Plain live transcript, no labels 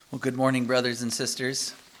Well, good morning, brothers and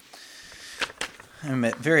sisters.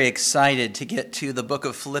 I'm very excited to get to the book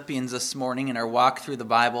of Philippians this morning in our Walk Through the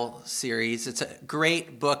Bible series. It's a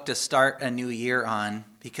great book to start a new year on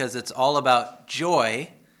because it's all about joy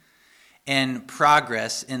and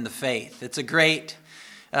progress in the faith. It's a great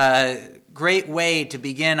way to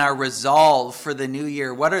begin our resolve for the new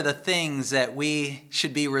year. What are the things that we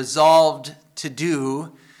should be resolved to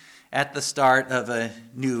do at the start of a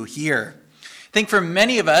new year? I think for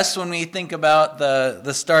many of us, when we think about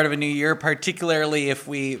the start of a new year, particularly if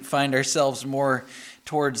we find ourselves more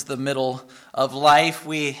towards the middle of life,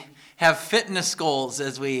 we have fitness goals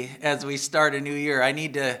as we start a new year. I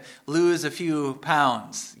need to lose a few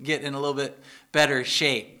pounds, get in a little bit better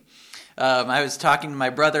shape. I was talking to my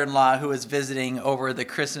brother-in-law who was visiting over the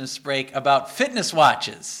Christmas break about fitness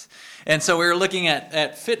watches. And so we were looking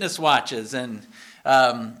at fitness watches, and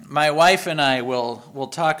my wife and I will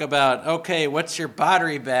talk about, okay, what's your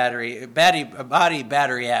body battery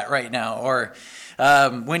at right now? Or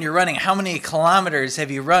when you're running, how many kilometers have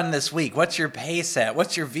you run this week? What's your pace at?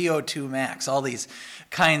 What's your VO2 max? All these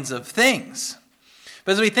kinds of things.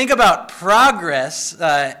 But as we think about progress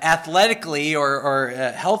athletically or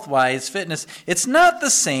health-wise, fitness, it's not the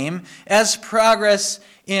same as progress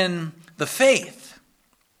in the faith.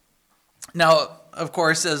 Now, of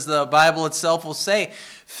course, as the Bible itself will say,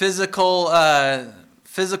 physical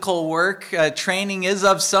work, training is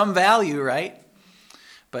of some value, right?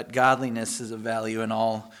 But godliness is of value in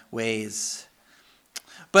all ways.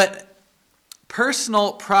 But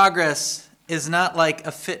personal progress is not like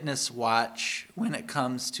a fitness watch when it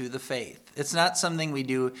comes to the faith. It's not something we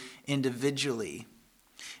do individually.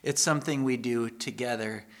 It's something we do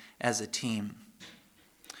together as a team.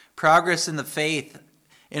 Progress in the faith,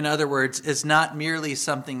 in other words, is not merely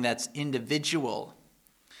something that's individual.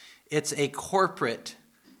 It's a corporate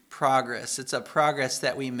progress. It's a progress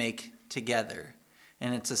that we make together.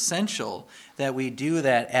 And it's essential that we do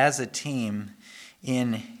that as a team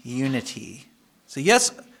in unity. So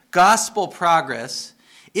yes, gospel progress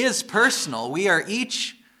is personal. We are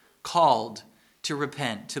each called to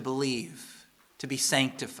repent, to believe, to be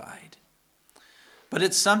sanctified. But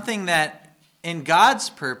it's something that in God's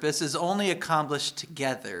purpose is only accomplished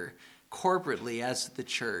together, corporately as the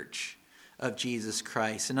church of Jesus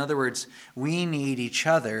Christ. In other words, we need each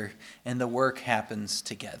other and the work happens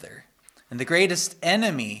together. And the greatest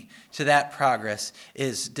enemy to that progress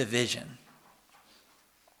is division.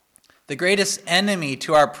 The greatest enemy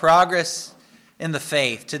to our progress in the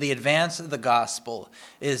faith, to the advance of the gospel,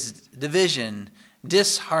 is division,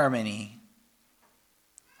 disharmony,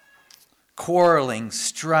 quarreling,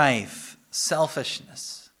 strife,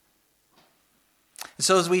 selfishness.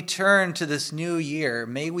 So as we turn to this new year,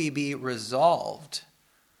 may we be resolved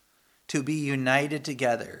to be united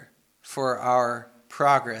together for our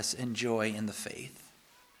progress and joy in the faith.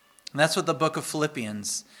 And that's what the book of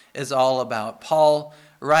Philippians is all about. Paul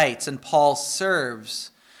writes and Paul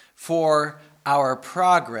serves for our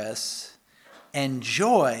progress and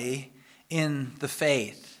joy in the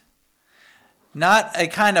faith. Not a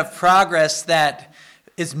kind of progress that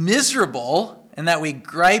is miserable and that we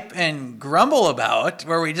gripe and grumble about,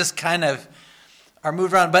 where we just kind of are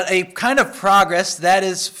moved around, but a kind of progress that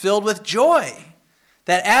is filled with joy.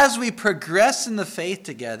 That as we progress in the faith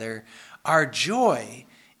together, our joy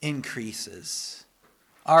increases.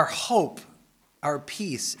 Our hope, our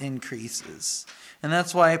peace increases. And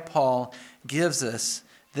that's why Paul gives us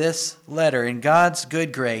this letter in God's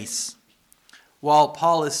good grace. While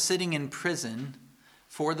Paul is sitting in prison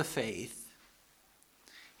for the faith,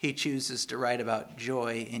 he chooses to write about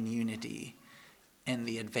joy and unity and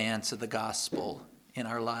the advance of the gospel in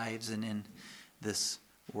our lives and in this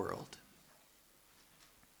world.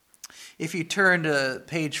 If you turn to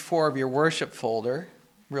page 4 of your worship folder,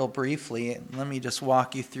 real briefly, let me just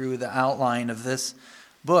walk you through the outline of this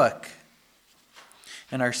book.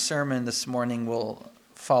 And our sermon this morning will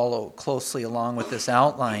follow closely along with this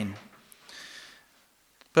outline.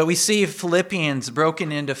 But we see Philippians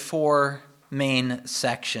broken into 4 main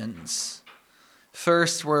sections.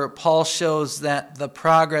 First, where Paul shows that the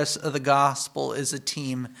progress of the gospel is a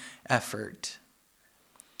team effort.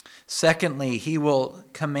 Secondly, he will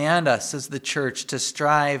command us as the church to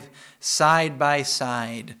strive side by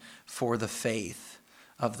side for the faith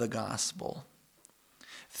of the gospel.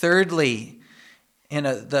 Thirdly, in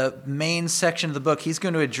the main section of the book, he's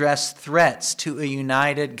going to address threats to a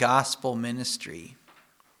united gospel ministry.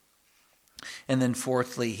 And then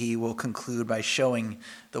fourthly, he will conclude by showing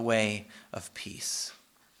the way of peace.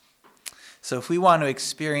 So if we want to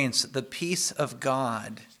experience the peace of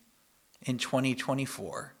God in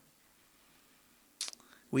 2024,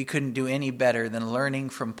 we couldn't do any better than learning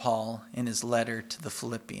from Paul in his letter to the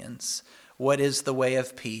Philippians. What is the way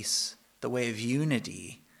of peace, the way of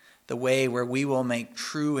unity, the way where we will make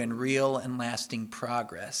true and real and lasting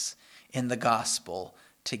progress in the gospel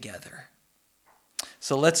together?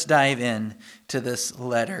 So let's dive in to this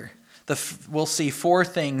letter. We'll see four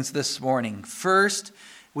things this morning. First,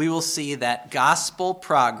 we will see that gospel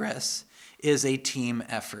progress is a team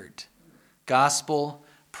effort. Gospel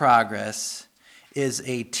progress is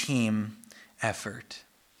a team effort.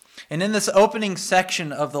 And in this opening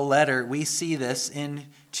section of the letter, we see this in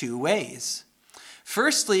two ways.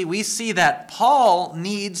 Firstly, we see that Paul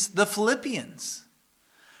needs the Philippians.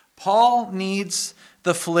 Paul needs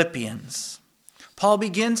the Philippians. Paul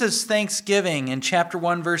begins his thanksgiving in chapter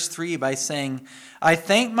 1, verse 3 by saying, I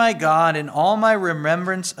thank my God in all my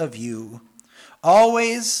remembrance of you,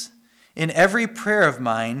 always in every prayer of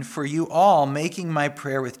mine for you all, making my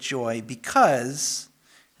prayer with joy because,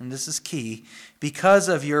 and this is key, because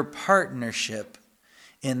of your partnership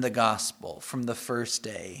in the gospel from the first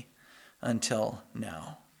day until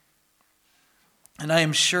now. And I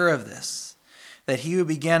am sure of this, that he who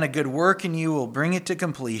began a good work in you will bring it to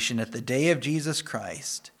completion at the day of Jesus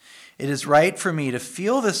Christ. It is right for me to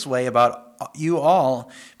feel this way about you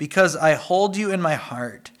all because I hold you in my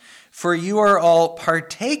heart, for you are all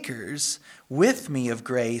partakers with me of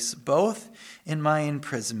grace, both in my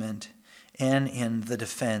imprisonment and in the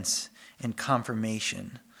defense and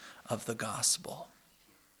confirmation of the gospel.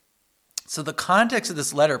 So the context of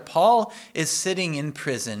this letter, Paul is sitting in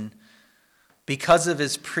prison because of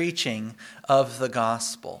his preaching of the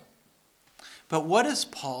gospel. But what is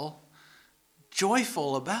Paul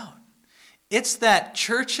joyful about? It's that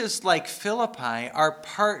churches like Philippi are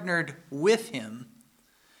partnered with him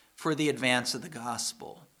for the advance of the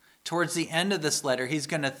gospel. Towards the end of this letter, he's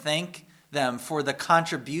going to thank them for the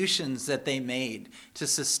contributions that they made to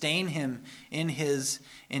sustain him in his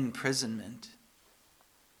imprisonment.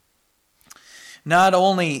 Not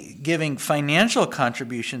only giving financial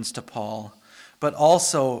contributions to Paul, but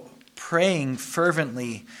also praying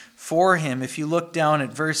fervently for him. If you look down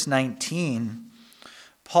at verse 19,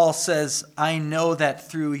 Paul says, I know that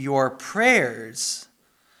through your prayers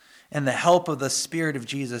and the help of the Spirit of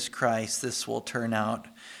Jesus Christ, this will turn out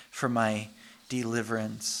for my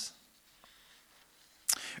deliverance.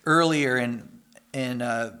 Earlier in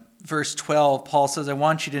verse 12, Paul says, I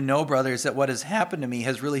want you to know, brothers, that what has happened to me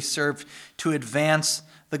has really served to advance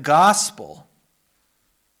the gospel.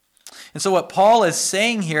 And so what Paul is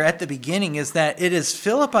saying here at the beginning is that it is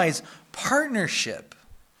Philippi's partnership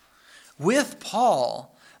with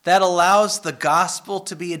Paul that allows the gospel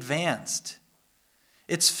to be advanced.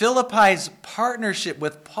 It's Philippi's partnership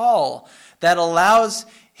with Paul that allows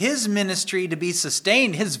his ministry to be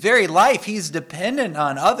sustained. His very life, he's dependent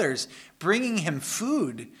on others, bringing him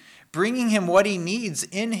food, bringing him what he needs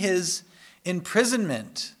in his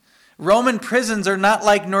imprisonment. Roman prisons are not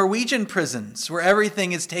like Norwegian prisons where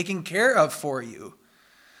everything is taken care of for you.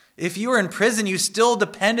 If you were in prison, you still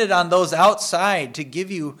depended on those outside to give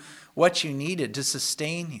you what you needed to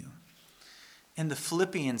sustain you. And the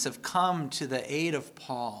Philippians have come to the aid of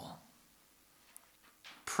Paul,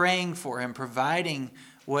 praying for him, providing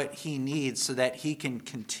what he needs so that he can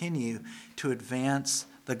continue to advance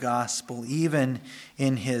the gospel even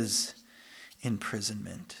in his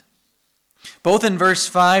imprisonment. Both in verse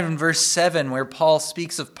 5 and verse 7, where Paul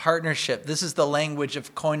speaks of partnership, this is the language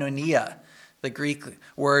of koinonia, the Greek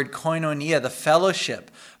word koinonia, the fellowship.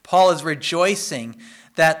 Paul is rejoicing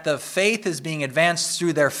that the faith is being advanced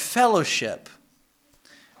through their fellowship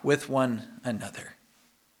with one another.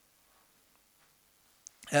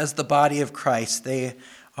 As the body of Christ, they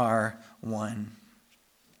are one.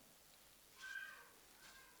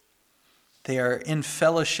 They are in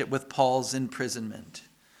fellowship with Paul's imprisonment.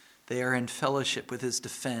 They are in fellowship with his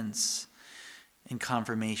defense and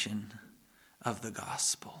confirmation of the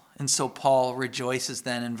gospel. And so Paul rejoices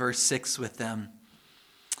then in verse 6 with them.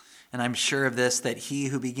 And I'm sure of this, that he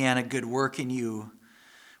who began a good work in you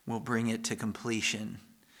will bring it to completion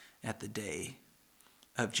at the day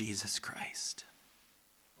of Jesus Christ.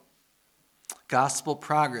 Gospel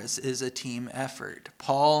progress is a team effort.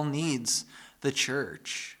 Paul needs the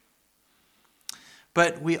church.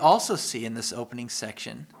 But we also see in this opening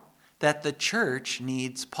section that the church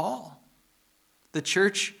needs Paul. The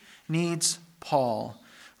church needs Paul.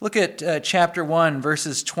 Look at chapter 1,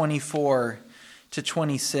 verses 24 to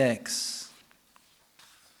 26.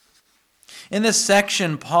 In this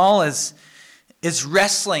section, Paul is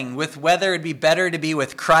wrestling with whether it'd be better to be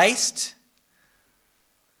with Christ,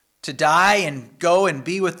 to die and go and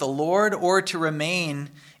be with the Lord, or to remain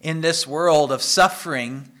in this world of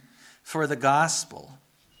suffering for the gospel.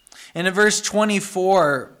 And in verse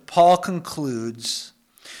 24, Paul concludes,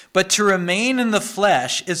 "But to remain in the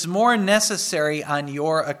flesh is more necessary on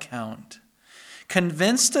your account.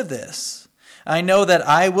 Convinced of this, I know that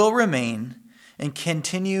I will remain and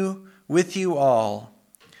continue with you all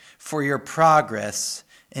for your progress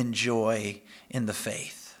and joy in the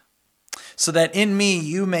faith, so that in me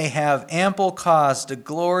you may have ample cause to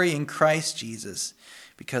glory in Christ Jesus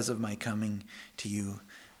because of my coming to you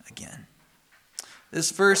again."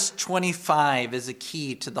 This verse 25 is a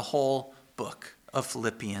key to the whole book of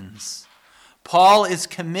Philippians. Paul is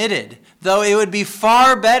committed, though it would be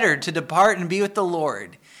far better to depart and be with the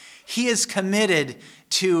Lord. He is committed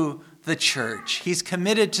to the church. He's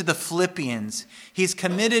committed to the Philippians. He's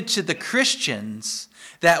committed to the Christians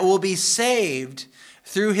that will be saved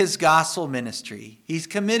through his gospel ministry. He's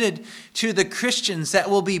committed to the Christians that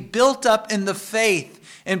will be built up in the faith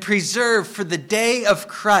and preserved for the day of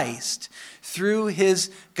Christ through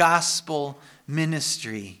his gospel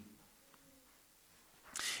ministry.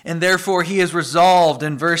 And therefore he is resolved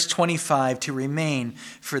in verse 25 to remain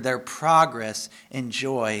for their progress and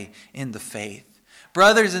joy in the faith.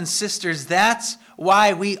 Brothers and sisters, that's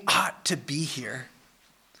why we ought to be here.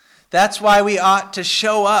 That's why we ought to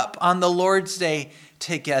show up on the Lord's Day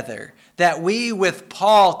together. That we with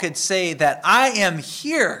Paul could say that I am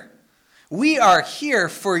here. We are here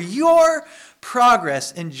for your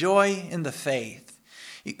progress and joy in the faith.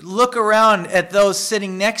 Look around at those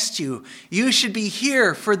sitting next to you. You should be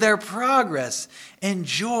here for their progress and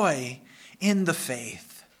joy in the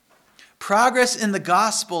faith. Progress in the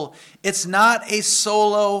gospel, it's not a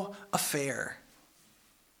solo affair.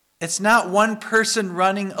 It's not one person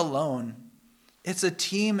running alone. It's a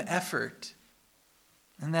team effort.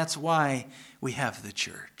 And that's why we have the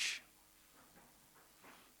church.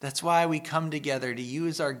 That's why we come together to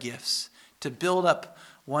use our gifts to build up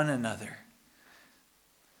one another.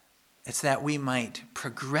 It's that we might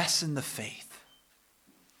progress in the faith,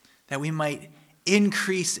 that we might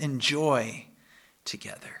increase in joy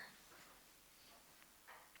together.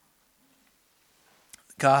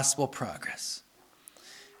 Gospel progress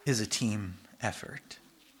is a team effort.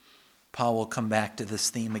 Paul will come back to this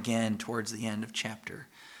theme again towards the end of chapter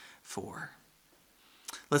 4.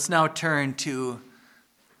 Let's now turn to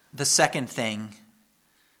the second thing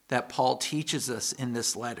that Paul teaches us in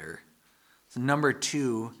this letter. So number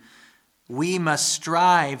 2, we must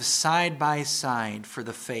strive side by side for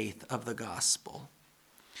the faith of the gospel.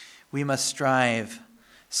 We must strive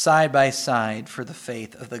side by side for the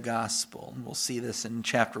faith of the gospel. And we'll see this in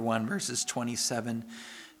chapter 1, verses 27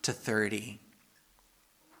 to 30.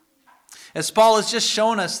 As Paul has just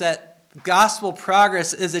shown us that gospel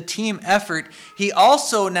progress is a team effort, he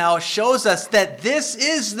also now shows us that this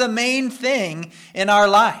is the main thing in our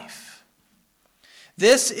life.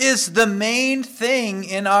 This is the main thing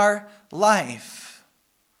in our life.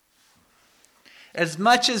 As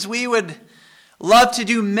much as we would love to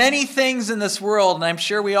do many things in this world, and I'm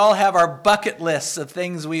sure we all have our bucket lists of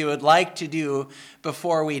things we would like to do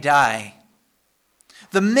before we die,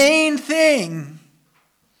 the main thing,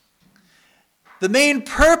 the main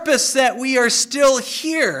purpose that we are still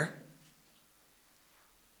here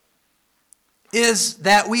is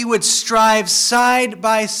that we would strive side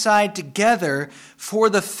by side together for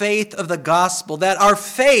the faith of the gospel, that our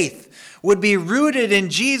faith would be rooted in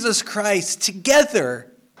Jesus Christ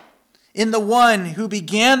together in the one who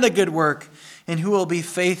began the good work and who will be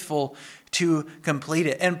faithful to complete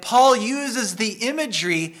it. And Paul uses the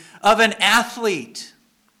imagery of an athlete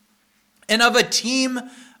and of a team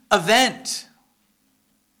event.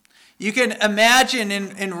 You can imagine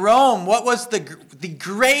in Rome, what was the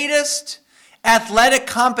greatest athletic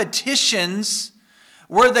competitions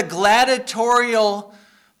were the gladiatorial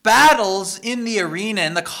battles in the arena,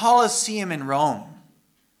 in the Colosseum in Rome.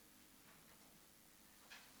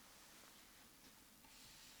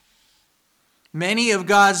 Many of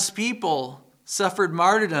God's people suffered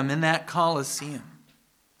martyrdom in that Colosseum.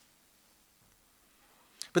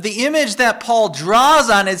 But the image that Paul draws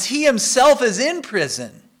on as he himself is in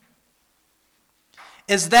prison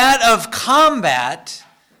is that of combat,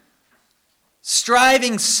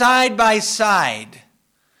 striving side by side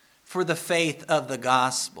for the faith of the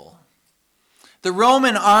gospel. The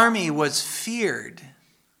Roman army was feared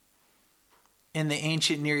in the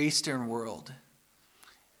ancient Near Eastern world,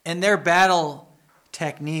 and their battle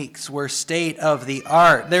techniques were state of the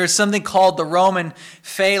art. There was something called the Roman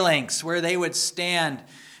phalanx, where they would stand.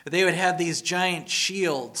 They would have these giant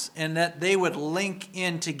shields, and that they would link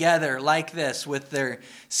in together like this with their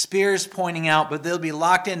spears pointing out, but they'll be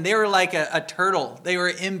locked in. They were like a turtle. They were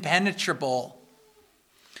impenetrable.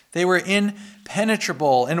 They were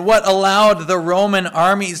impenetrable. And what allowed the Roman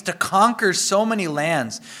armies to conquer so many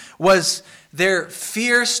lands was their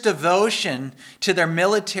fierce devotion to their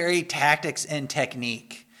military tactics and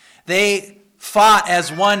technique. They fought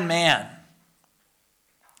as one man.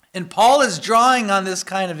 And Paul is drawing on this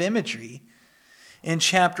kind of imagery in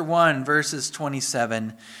chapter 1, verses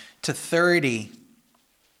 27 to 30.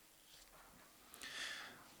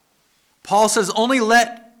 Paul says, "Only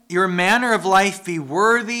let your manner of life be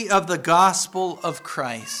worthy of the gospel of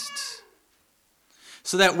Christ,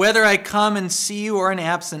 so that whether I come and see you or am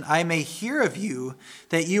absent, I may hear of you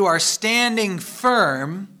that you are standing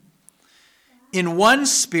firm in one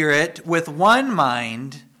spirit, with one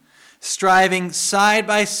mind, striving side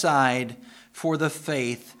by side for the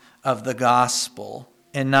faith of the gospel,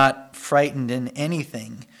 and not frightened in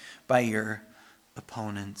anything by your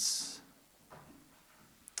opponents."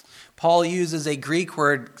 Paul uses a Greek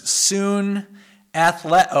word, soon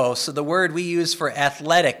athleo. So the word we use for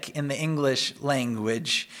athletic in the English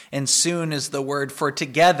language, and soon is the word for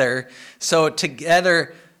together. So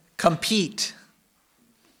together compete.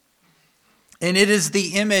 And it is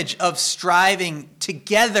the image of striving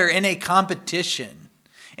together in a competition,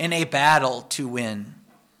 in a battle to win.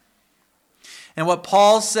 And what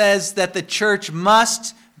Paul says that the church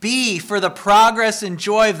must be for the progress and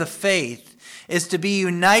joy of the faith is to be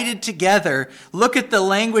united together. Look at the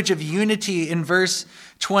language of unity in verse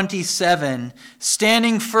 27.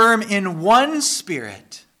 Standing firm in one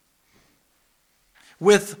spirit,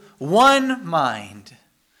 with one mind,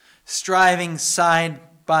 striving side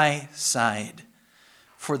by side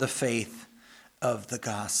for the faith of the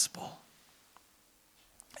gospel.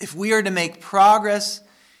 If we are to make progress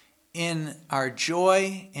in our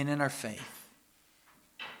joy and in our faith,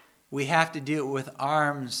 we have to do it with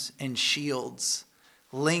arms and shields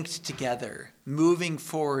linked together, moving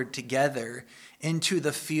forward together into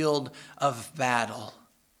the field of battle.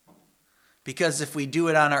 Because if we do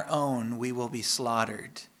it on our own, we will be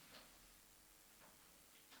slaughtered.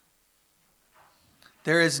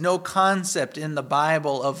 There is no concept in the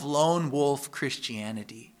Bible of lone wolf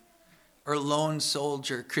Christianity or lone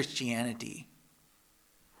soldier Christianity.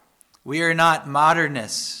 We are not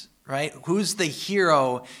modernists. Right? Who's the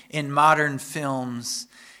hero in modern films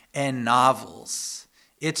and novels?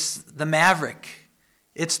 It's the maverick.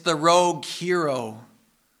 It's the rogue hero,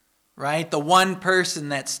 right? The one person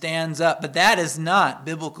that stands up. But that is not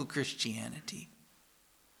biblical Christianity.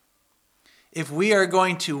 If we are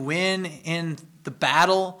going to win in the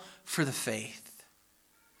battle for the faith,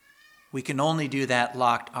 we can only do that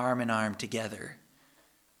locked arm in arm together.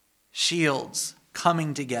 Shields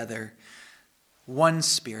coming together. One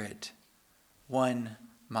spirit, one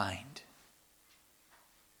mind.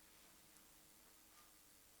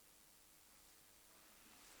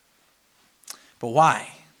 But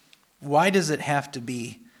why? Why does it have to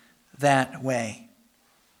be that way?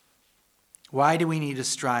 Why do we need to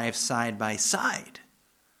strive side by side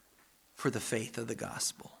for the faith of the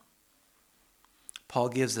gospel? Paul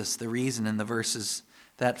gives us the reason in the verses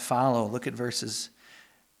that follow. Look at verses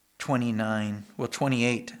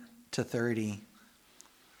 28 to 30.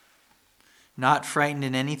 Not frightened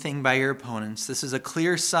in anything by your opponents. This is a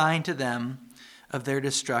clear sign to them of their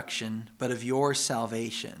destruction, but of your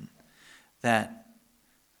salvation, that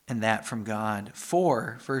from God.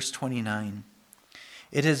 For, verse 29,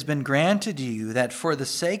 it has been granted you that for the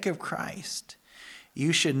sake of Christ,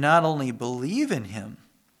 you should not only believe in him,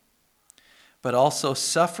 but also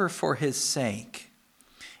suffer for his sake,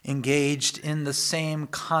 engaged in the same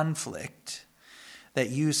conflict that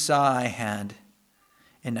you saw I had,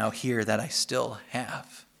 and now hear that I still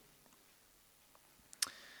have.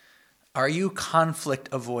 Are you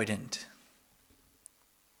conflict avoidant?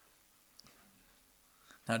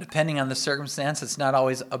 Now, depending on the circumstance, it's not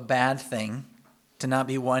always a bad thing to not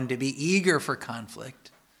be one to be eager for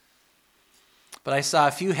conflict. But I saw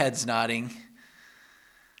a few heads nodding.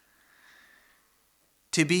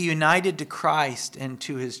 To be united to Christ and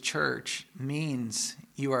to his church means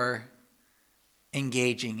you are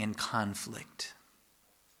engaging in conflict.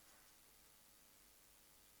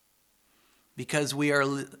 Because we are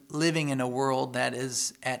living in a world that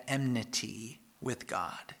is at enmity with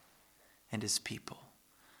God and his people.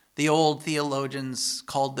 The old theologians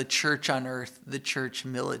called the church on earth the church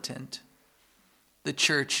militant, the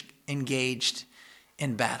church engaged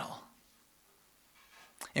in battle.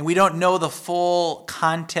 And we don't know the full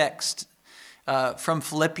context from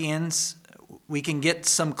Philippians. We can get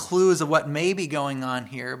some clues of what may be going on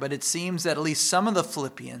here, but it seems that at least some of the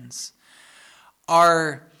Philippians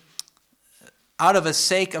are, out of a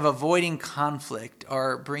sake of avoiding conflict,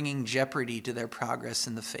 are bringing jeopardy to their progress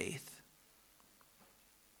in the faith.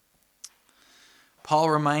 Paul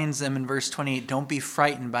reminds them in verse 28, don't be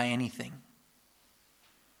frightened by anything.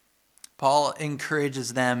 Paul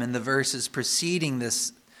encourages them in the verses preceding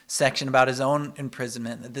this section about his own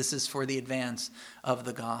imprisonment, that this is for the advance of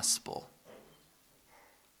the gospel.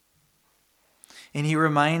 And he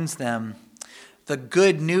reminds them the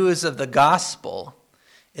good news of the gospel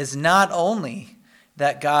is not only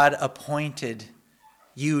that God appointed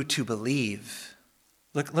you to believe.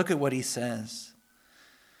 Look at what he says.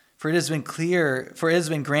 For it has been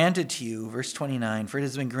granted to you, verse 29, for it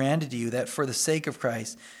has been granted to you that for the sake of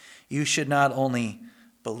Christ you should not only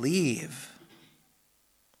believe,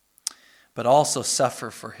 but also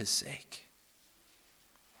suffer for his sake.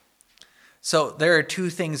 So there are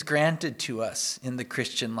two things granted to us in the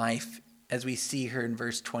Christian life, as we see here in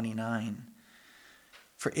verse 29.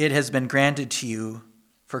 For it has been granted to you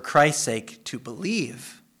for Christ's sake to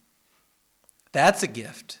believe. That's a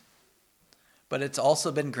gift. But it's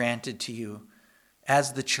also been granted to you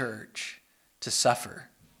as the church to suffer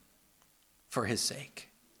for his sake.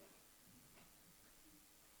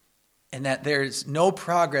 And that there's no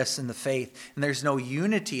progress in the faith, and there's no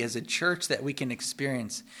unity as a church that we can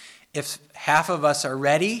experience if half of us are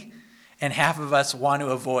ready and half of us want to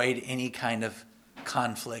avoid any kind of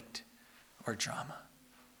conflict or drama.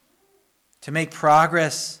 To make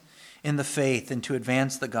progress in the faith and to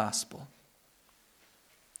advance the gospel,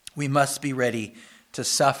 we must be ready to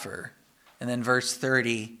suffer. And then verse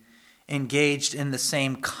 30, engaged in the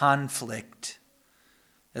same conflict,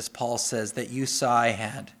 as Paul says, that you saw I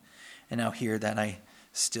had, and now hear that I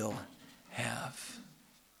still have.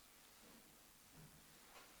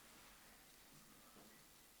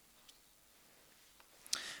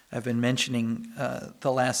 I've been mentioning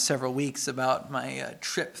the last several weeks about my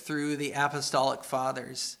trip through the Apostolic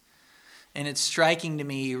Fathers. And it's striking to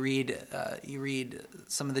me, you read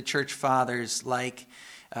some of the church fathers like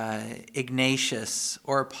Ignatius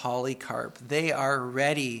or Polycarp. They are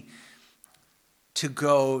ready to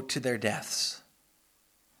go to their deaths.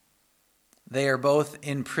 They are both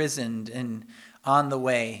imprisoned and on the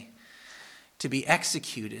way to be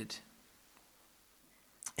executed.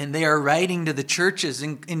 And they are writing to the churches.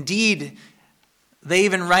 And indeed, they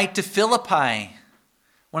even write to Philippi.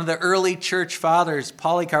 One of the early church fathers,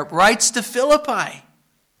 Polycarp, writes to Philippi,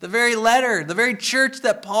 the very letter, the very church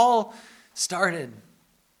that Paul started,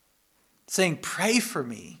 saying, pray for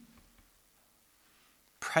me.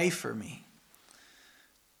 Pray for me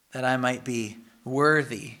that I might be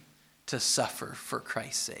worthy to suffer for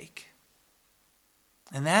Christ's sake.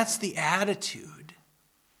 And that's the attitude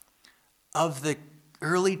of the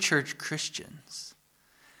early church Christians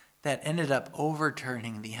that ended up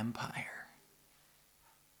overturning the empire.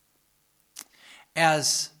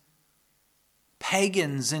 As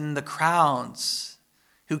pagans in the crowds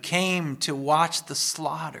who came to watch the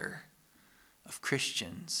slaughter of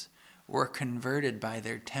Christians were converted by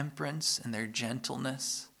their temperance and their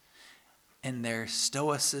gentleness and their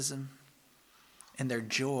stoicism and their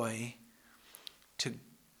joy to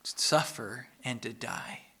suffer and to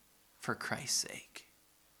die for Christ's sake.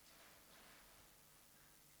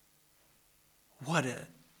 What an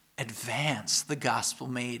advance the gospel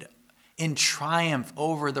made in triumph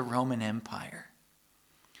over the Roman Empire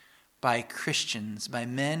by Christians, by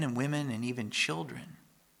men and women and even children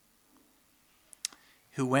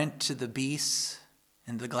who went to the beasts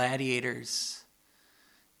and the gladiators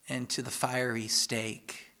and to the fiery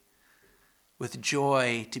stake with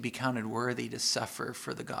joy to be counted worthy to suffer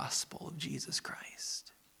for the gospel of Jesus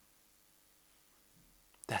Christ.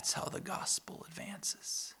 That's how the gospel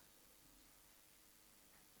advances.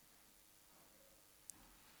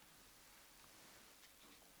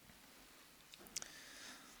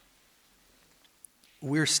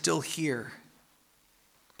 We're still here.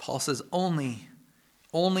 Paul says, only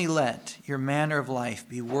let your manner of life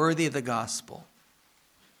be worthy of the gospel,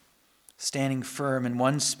 standing firm in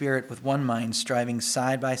one spirit with one mind, striving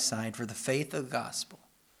side by side for the faith of the gospel.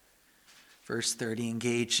 Verse 30,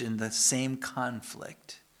 engaged in the same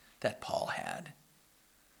conflict that Paul had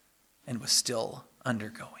and was still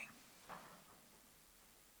undergoing.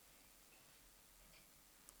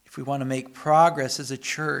 If we want to make progress as a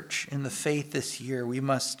church in the faith this year, we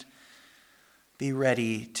must be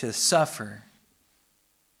ready to suffer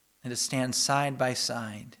and to stand side by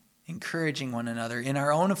side, encouraging one another in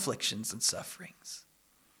our own afflictions and sufferings,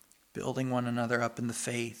 building one another up in the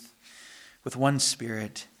faith with one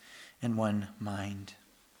spirit and one mind.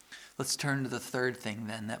 Let's turn to the third thing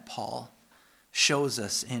then that Paul shows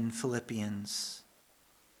us in Philippians.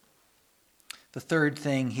 The third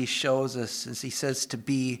thing he shows us is he says to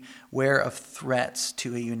beware of threats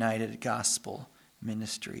to a united gospel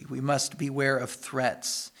ministry. We must beware of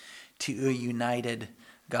threats to a united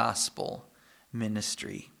gospel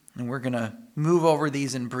ministry. And we're going to move over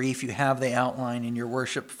these in brief. You have the outline in your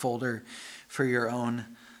worship folder for your own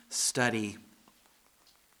study.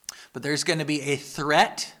 But there's going to be a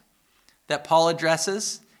threat that Paul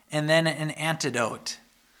addresses, and then an antidote,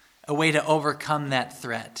 a way to overcome that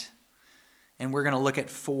threat. And we're going to look at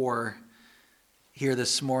 4 here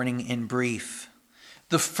this morning in brief.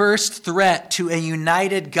 The first threat to a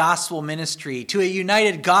united gospel ministry, to a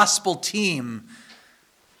united gospel team,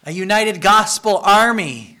 a united gospel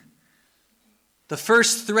army. The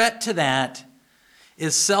first threat to that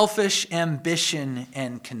is selfish ambition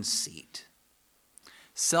and conceit.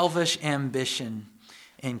 Selfish ambition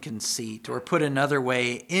and conceit, or put another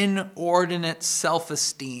way, inordinate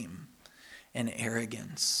self-esteem and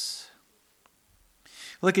arrogance.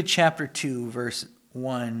 Look at chapter 2, verse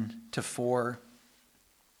 1 to 4.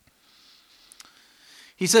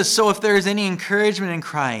 He says, "So if there is any encouragement in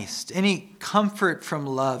Christ, any comfort from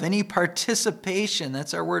love, any participation,"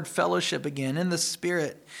 that's our word fellowship again, "in the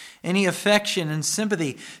Spirit, any affection and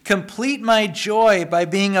sympathy, complete my joy by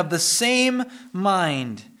being of the same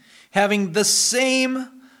mind, having the same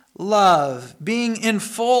love, being in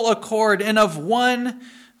full accord and of one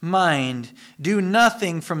mind. Do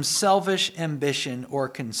nothing from selfish ambition or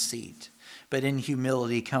conceit, but in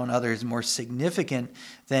humility count others more significant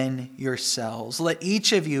than yourselves. Let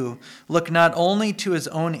each of you look not only to his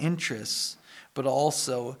own interests, but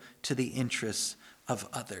also to the interests of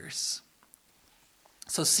others."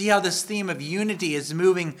 So see how this theme of unity is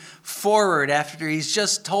moving forward after he's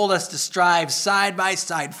just told us to strive side by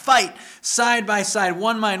side, fight side by side,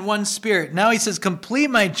 one mind, one spirit. Now he says, complete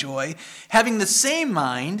my joy, having the same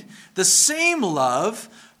mind, the same love,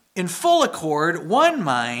 in full accord, one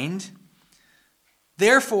mind.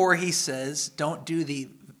 Therefore, he says, don't do the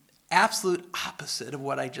absolute opposite of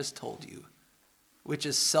what I just told you, which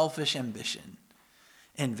is selfish ambition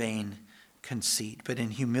and vain conceit, but in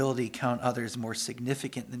humility count others more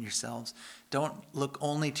significant than yourselves. Don't look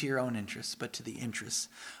only to your own interests, but to the interests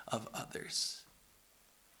of others.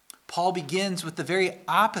 Paul begins with the very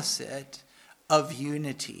opposite of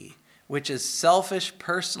unity, which is selfish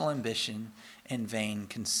personal ambition and vain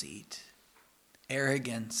conceit,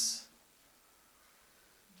 arrogance.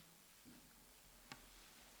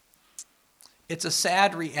 It's a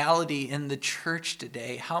sad reality in the church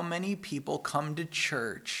today how many people come to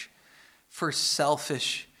church for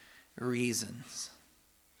selfish reasons.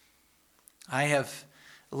 I have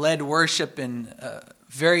led worship in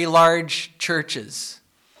very large churches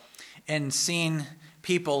and seen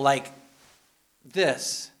people like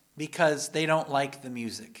this because they don't like the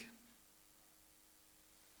music.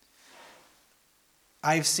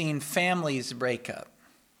 I've seen families break up.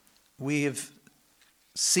 We have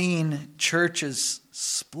seen churches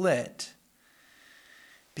split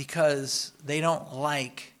because they don't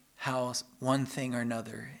like how one thing or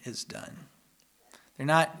another is done. They're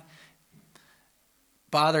not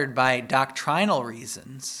bothered by doctrinal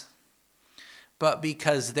reasons, but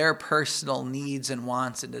because their personal needs and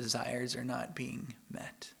wants and desires are not being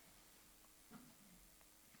met.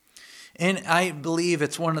 And I believe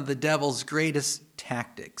it's one of the devil's greatest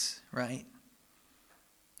tactics, right?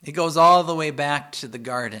 It goes all the way back to the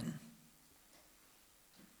garden.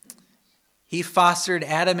 He fostered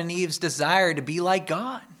Adam and Eve's desire to be like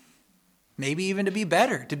God. Maybe even to be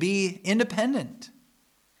better, to be independent.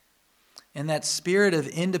 And that spirit of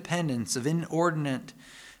independence, of inordinate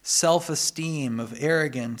self-esteem, of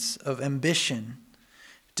arrogance, of ambition,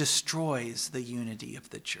 destroys the unity of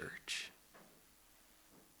the church.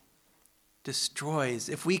 Destroys.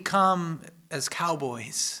 If we come as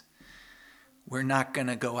cowboys, we're not going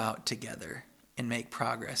to go out together and make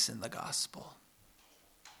progress in the gospel.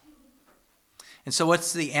 And so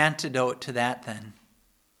what's the antidote to that then?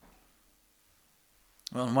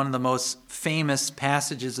 Well, in one of the most famous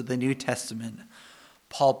passages of the New Testament,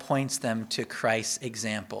 Paul points them to Christ's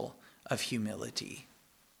example of humility.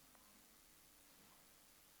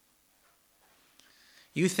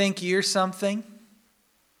 You think you're something?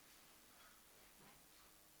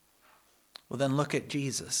 Well, then look at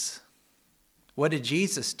Jesus. What did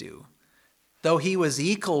Jesus do? Though he was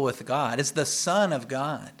equal with God, as the Son of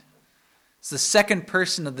God, as the second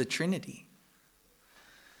person of the Trinity,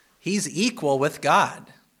 he's equal with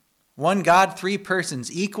God. One God, three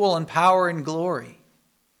persons, equal in power and glory.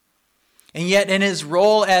 And yet in his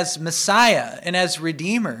role as Messiah and as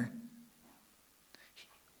Redeemer,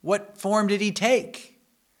 what form did he take?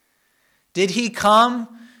 Did he come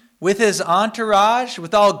with his entourage,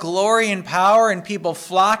 with all glory and power and people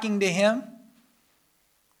flocking to him?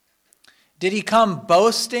 Did he come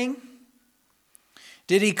boasting?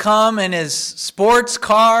 Did he come in his sports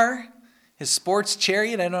car? his sports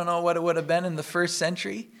chariot? I don't know what it would have been in the first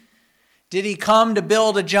century. Did he come to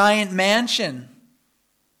build a giant mansion?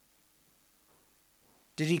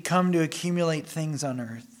 Did he come to accumulate things on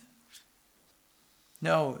earth?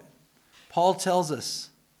 No. Paul tells us,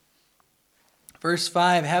 verse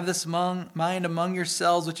 5, have this mind among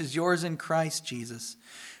yourselves, which is yours in Christ Jesus,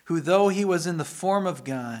 who though he was in the form of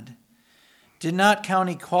God, did not count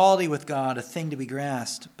equality with God a thing to be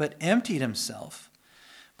grasped, but emptied himself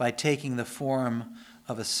by taking the form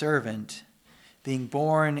of a servant, being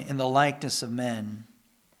born in the likeness of men,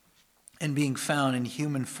 and being found in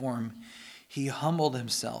human form, he humbled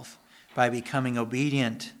himself by becoming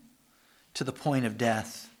obedient to the point of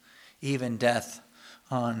death, even death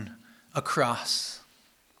on a cross.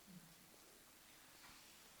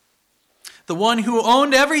 The one who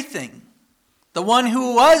owned everything, the one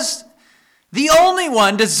who was the only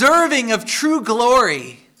one deserving of true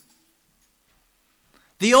glory,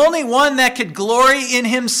 the only one that could glory in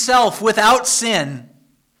himself without sin,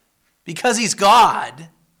 because he's God.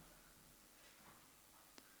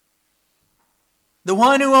 The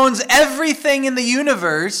one who owns everything in the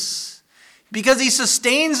universe, because he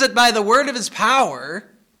sustains it by the word of his power,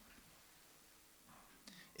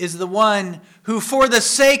 is the one who, for the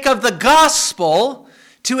sake of the gospel,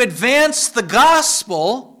 to advance the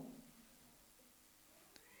gospel,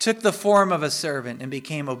 took the form of a servant and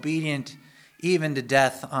became obedient even to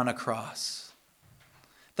death on a cross.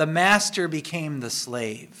 The master became the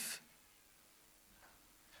slave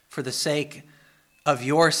for the sake of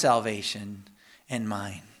your salvation and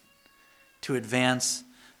mine, to advance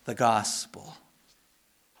the gospel.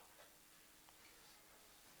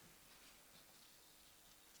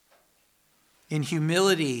 In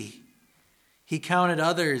humility, he counted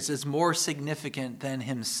others as more significant than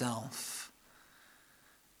himself,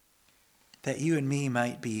 that you and me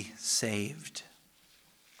might be saved.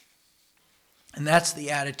 And that's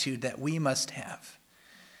the attitude that we must have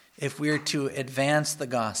if we're to advance the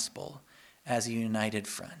gospel as a united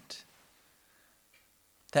front.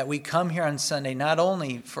 That we come here on Sunday not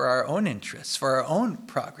only for our own interests, for our own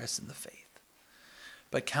progress in the faith,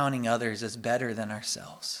 but counting others as better than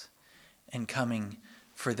ourselves and coming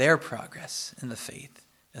for their progress in the faith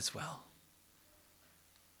as well.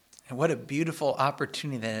 And what a beautiful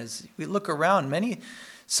opportunity that is. We look around.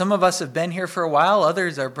 Some of us have been here for a while.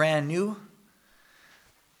 Others are brand new.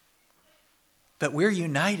 But we're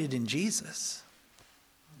united in Jesus.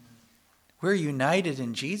 We're united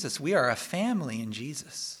in Jesus. We are a family in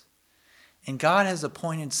Jesus. And God has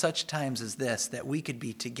appointed such times as this that we could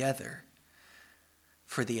be together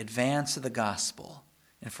for the advance of the gospel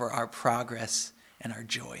and for our progress and our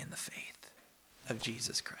joy in the faith of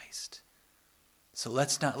Jesus Christ. So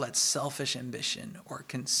let's not let selfish ambition or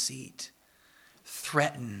conceit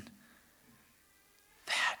threaten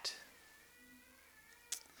that.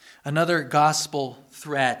 Another gospel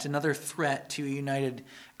threat, another threat to a united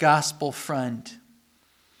gospel front,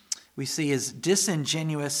 we see is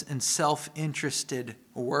disingenuous and self-interested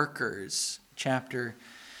workers. Chapter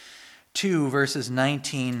 2, verses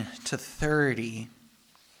 19 to 30.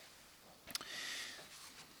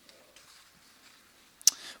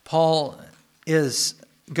 Paul is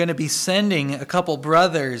going to be sending a couple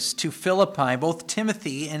brothers to Philippi, both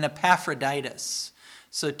Timothy and Epaphroditus.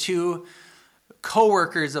 So two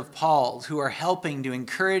co-workers of Paul's who are helping to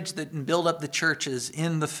encourage and build up the churches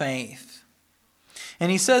in the faith.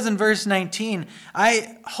 And he says in verse 19,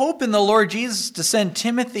 I hope in the Lord Jesus to send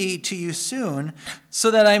Timothy to you soon,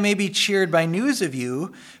 so that I may be cheered by news of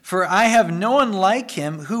you, for I have no one like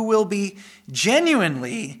him who will be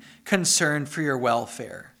genuinely concerned for your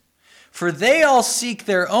welfare. For they all seek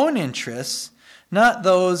their own interests, not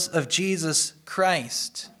those of Jesus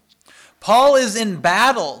Christ. Paul is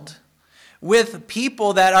embattled with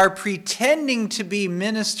people that are pretending to be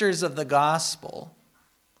ministers of the gospel.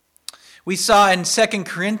 We saw in 2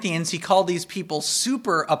 Corinthians, he called these people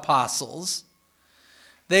super apostles.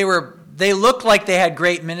 They looked like they had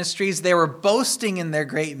great ministries. They were boasting in their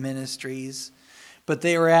great ministries, but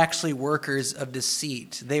they were actually workers of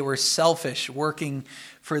deceit. They were selfish, working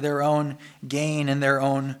for their own gain and their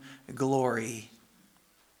own glory.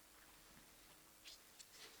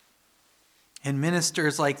 And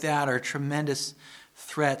ministers like that are tremendous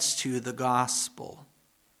threats to the gospel.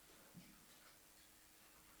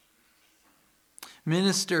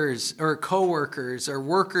 Ministers or co-workers or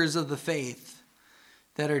workers of the faith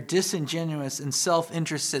that are disingenuous and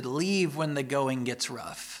self-interested leave when the going gets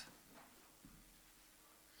rough.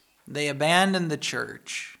 They abandon the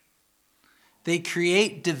church. They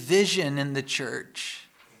create division in the church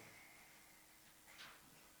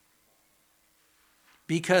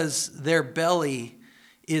because their belly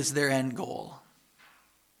is their end goal.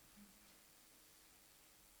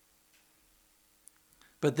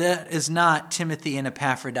 But that is not Timothy and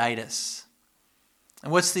Epaphroditus.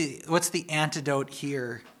 And what's the antidote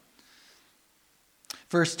here?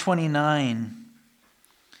 Verse 29.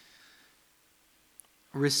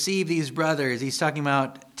 Receive these brothers. He's talking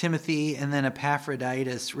about Timothy and then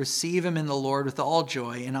Epaphroditus. Receive him in the Lord with all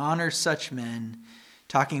joy and honor such men.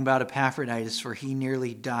 Talking about Epaphroditus, for he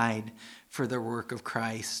nearly died for the work of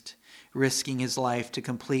Christ, risking his life to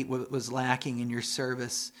complete what was lacking in your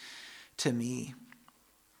service to me.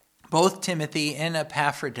 Both Timothy and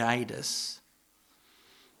Epaphroditus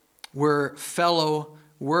were fellow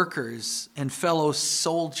workers and fellow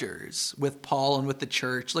soldiers with Paul and with the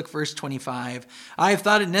church. Look, verse 25. I have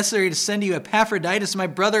thought it necessary to send you Epaphroditus, my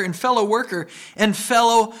brother and fellow worker and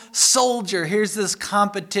fellow soldier. Here's this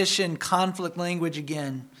competition, conflict language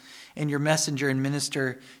again. And your messenger and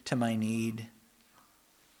minister to my need.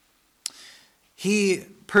 He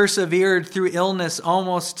persevered through illness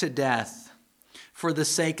almost to death for the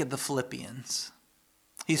sake of the Philippians.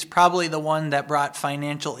 He's probably the one that brought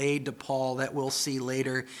financial aid to Paul that we'll see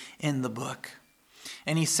later in the book.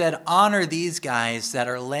 And he said, honor these guys that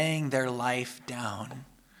are laying their life down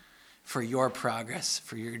for your progress,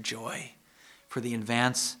 for your joy, for the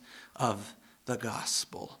advance of the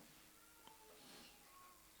gospel.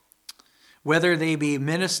 Whether they be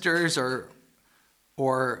ministers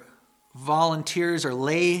or volunteers or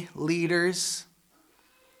lay leaders,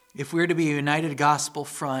 if we're to be a united gospel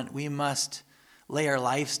front, we must lay our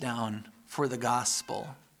lives down for the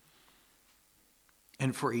gospel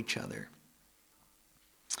and for each other.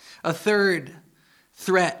 A third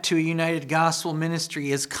threat to a united gospel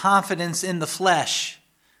ministry is confidence in the flesh.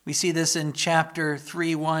 We see this in chapter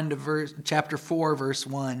 3:1 to chapter 4, verse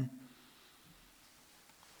 1.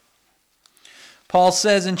 Paul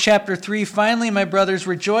says in chapter 3, finally, my brothers,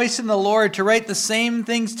 rejoice in the Lord. To write the same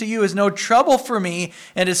things to you is no trouble for me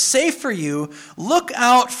and is safe for you. Look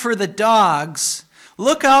out for the dogs.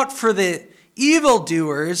 Look out for the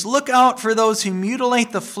evildoers. Look out for those who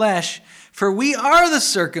mutilate the flesh. For we are the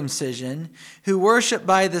circumcision who worship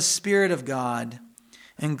by the Spirit of God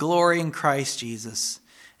and glory in Christ Jesus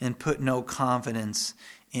and put no confidence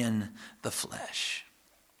in the flesh.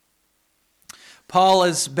 Paul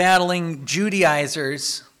is battling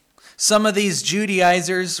Judaizers. Some of these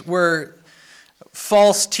Judaizers were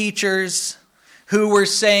false teachers who were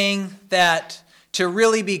saying that to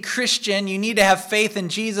really be Christian, you need to have faith in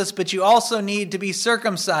Jesus, but you also need to be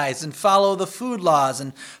circumcised and follow the food laws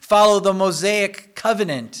and follow the Mosaic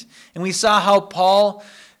covenant. And we saw how Paul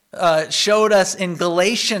showed us in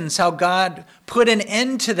Galatians how God put an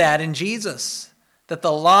end to that in Jesus. That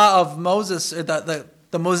the law of Moses,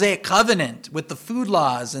 the Mosaic covenant with the food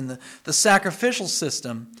laws and the sacrificial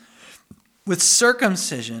system with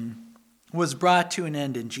circumcision was brought to an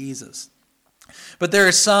end in Jesus. But there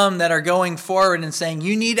are some that are going forward and saying,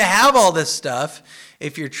 you need to have all this stuff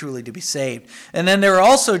if you're truly to be saved. And then there are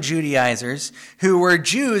also Judaizers who were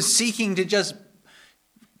Jews seeking to just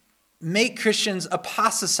make Christians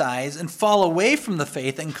apostatize and fall away from the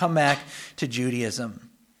faith and come back to Judaism.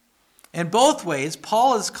 In both ways,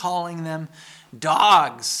 Paul is calling them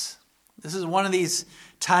dogs. This is one of these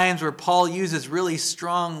times where Paul uses really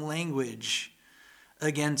strong language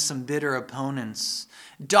against some bitter opponents.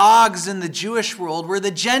 Dogs in the Jewish world were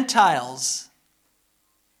the Gentiles.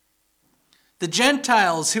 The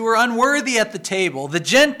Gentiles who were unworthy at the table. The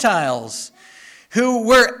Gentiles who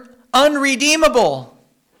were unredeemable.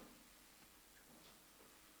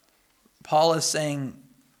 Paul is saying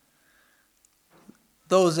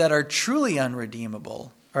those that are truly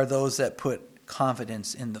unredeemable are those that put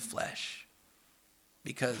confidence in the flesh.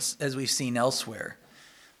 Because, as we've seen elsewhere,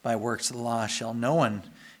 by works of the law shall no one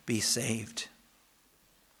be saved.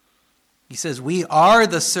 He says, we are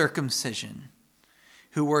the circumcision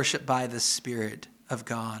who worship by the Spirit of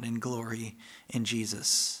God and glory in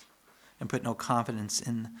Jesus and put no confidence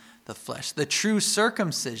in the flesh. The true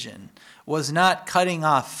circumcision was not cutting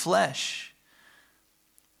off flesh.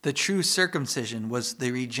 The true circumcision was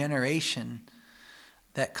the regeneration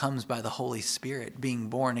that comes by the Holy Spirit, being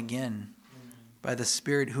born again by the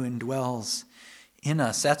Spirit who indwells in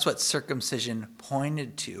us. That's what circumcision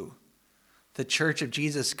pointed to. The church of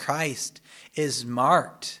Jesus Christ is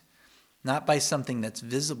marked not by something that's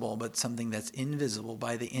visible, but something that's invisible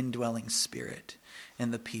by the indwelling Spirit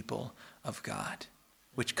in the people of God,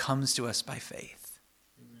 which comes to us by faith.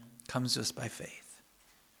 Amen. Comes to us by faith.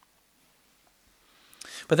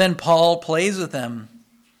 But then Paul plays with them.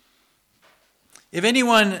 If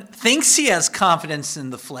anyone thinks he has confidence in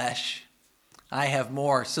the flesh, I have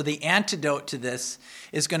more. So the antidote to this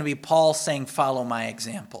is going to be Paul saying, follow my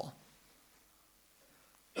example.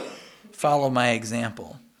 Follow my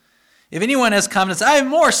example. If anyone has confidence, I have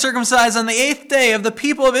more, circumcised on the 8th day, of the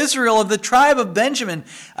people of Israel, of the tribe of Benjamin,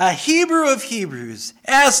 a Hebrew of Hebrews,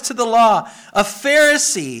 as to the law, a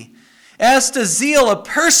Pharisee, as to zeal, a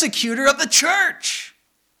persecutor of the church,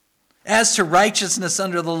 as to righteousness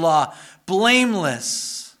under the law,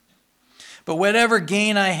 blameless. But whatever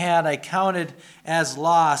gain I had, I counted as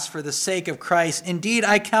loss for the sake of Christ. Indeed,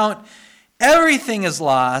 I count everything as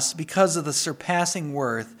loss because of the surpassing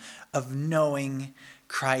worth of knowing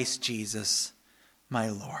Christ Jesus, my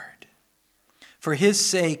Lord. For his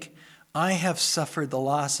sake, I have suffered the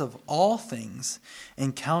loss of all things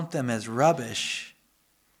and count them as rubbish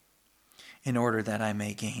in order that I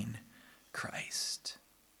may gain Christ.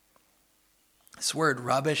 This word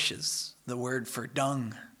rubbish is the word for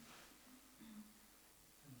dung.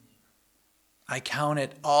 I count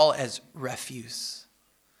it all as refuse.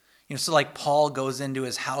 So like Paul goes into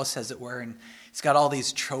his house, as it were, and he's got all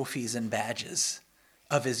these trophies and badges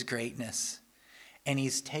of his greatness. And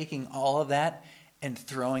he's taking all of that and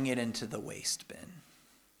throwing it into the waste bin.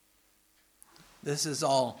 This is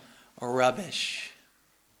all rubbish.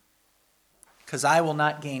 Because I will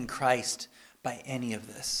not gain Christ by any of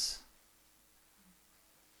this.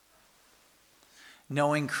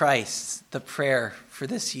 Knowing Christ, the prayer for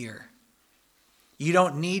this year. You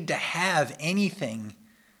don't need to have anything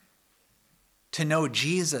to know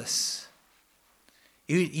Jesus.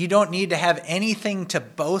 You don't need to have anything to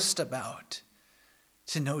boast about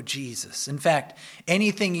to know Jesus. In fact,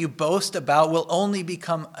 anything you boast about will only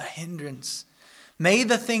become a hindrance. May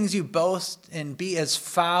the things you boast in be as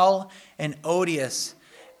foul and odious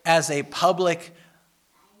as a public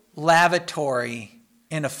lavatory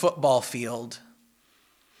in a football field.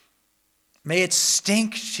 May it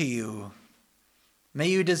stink to you. May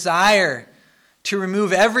you desire to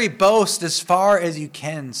remove every boast as far as you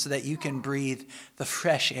can so that you can breathe the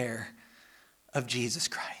fresh air of Jesus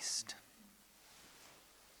Christ.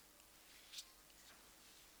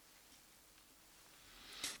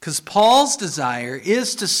 Because Paul's desire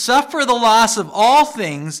is to suffer the loss of all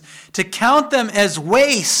things, to count them as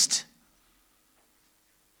waste,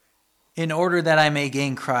 in order that I may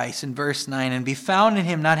gain Christ. In verse 9, and be found in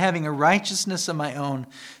him, not having a righteousness of my own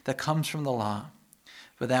that comes from the law,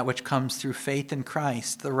 but that which comes through faith in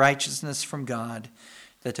Christ, the righteousness from God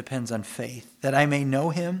that depends on faith, that I may know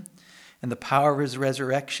him and the power of his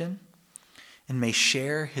resurrection, and may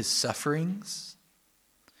share his sufferings,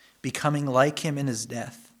 becoming like him in his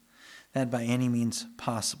death, that by any means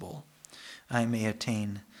possible I may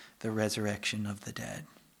attain the resurrection of the dead.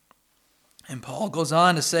 And Paul goes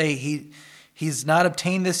on to say he's not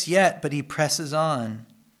obtained this yet, but he presses on,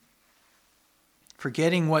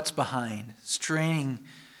 forgetting what's behind, straining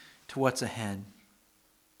to what's ahead.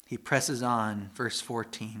 He presses on, verse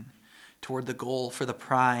 14, toward the goal for the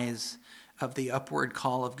prize of the upward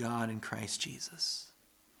call of God in Christ Jesus.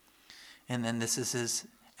 And then this is his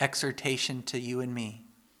exhortation to you and me.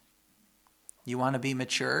 You want to be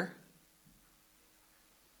mature?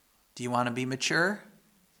 Do you want to be mature?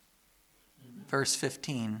 Verse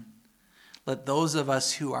 15, let those of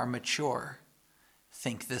us who are mature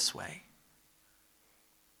think this way.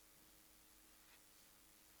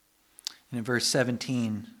 And in verse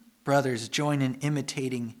 17, brothers, join in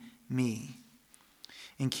imitating me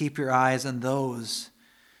and keep your eyes on those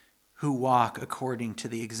who walk according to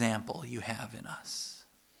the example you have in us.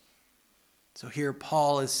 So here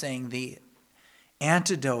Paul is saying the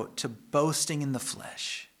antidote to boasting in the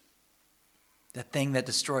flesh, the thing that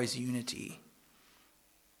destroys unity,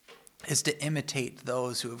 is to imitate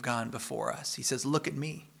those who have gone before us. He says, look at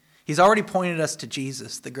me. He's already pointed us to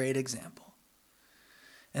Jesus, the great example.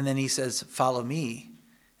 And then he says, follow me.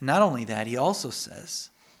 And not only that, he also says,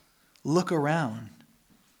 look around.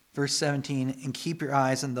 Verse 17, and keep your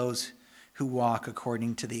eyes on those who walk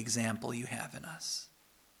according to the example you have in us.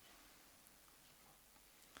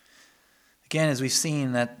 Again, as we've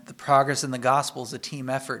seen that the progress in the gospel is a team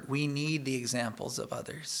effort, we need the examples of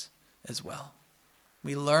others as well.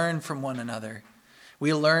 We learn from one another.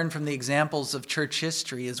 We learn from the examples of church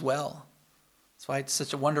history as well. That's why it's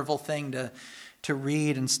such a wonderful thing to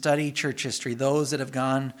read and study church history, those that have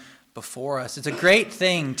gone before us. It's a great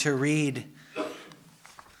thing to read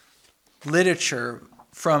literature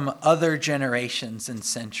from other generations and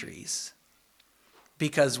centuries.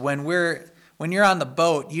 Because when you're on the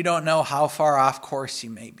boat, you don't know how far off course you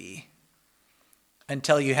may be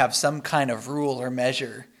until you have some kind of rule or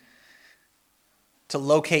measure to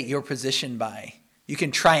locate your position by. You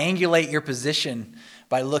can triangulate your position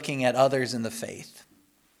by looking at others in the faith.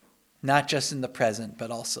 not just in the present,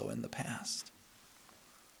 but also in the past.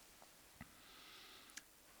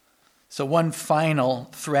 So one final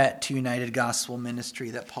threat to United Gospel Ministry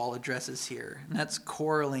that Paul addresses here, and that's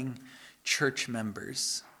quarreling church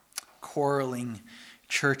members. Quarreling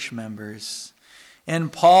church members.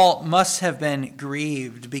 And Paul must have been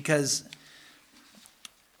grieved because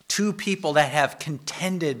two people that have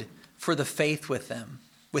contended for the faith with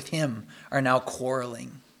him, are now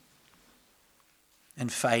quarreling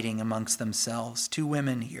and fighting amongst themselves. Two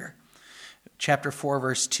women here. Chapter 4,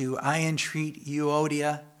 verse 2, I entreat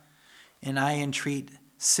Euodia and I entreat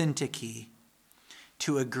Syntyche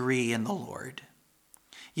to agree in the Lord.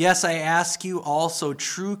 Yes, I ask you also,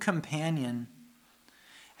 true companion,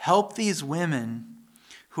 help these women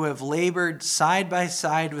who have labored side by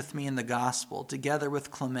side with me in the gospel, together with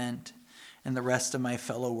Clement and the rest of my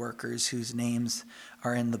fellow workers whose names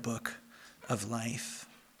are in the book of life.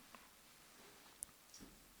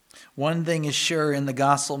 One thing is sure in the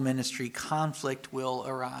gospel ministry, conflict will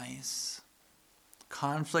arise.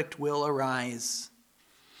 Conflict will arise.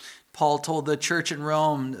 Paul told the church in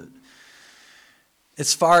Rome,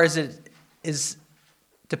 as far as it is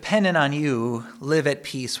dependent on you, live at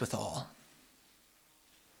peace with all.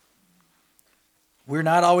 We're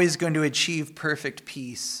not always going to achieve perfect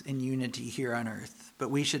peace and unity here on earth, but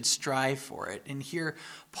we should strive for it. And here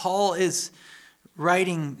Paul is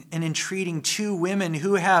writing and entreating two women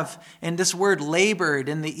who have, and this word labored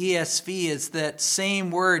in the ESV is that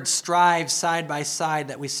same word strive side by side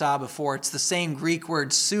that we saw before. It's the same Greek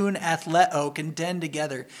word soon athleo, contend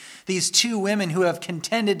together. These two women who have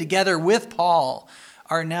contended together with Paul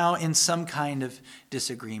are now in some kind of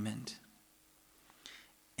disagreement.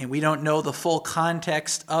 And we don't know the full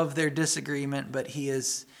context of their disagreement, but he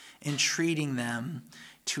is entreating them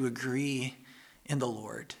to agree in the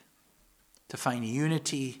Lord, to find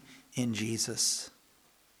unity in Jesus,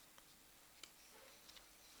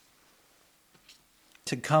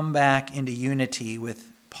 to come back into unity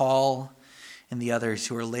with Paul and the others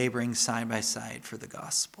who are laboring side by side for the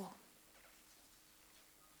gospel.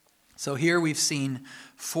 So here we've seen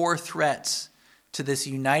 4 threats to this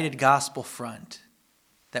united gospel front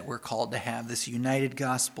that we're called to have, this united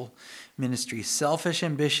gospel ministry: selfish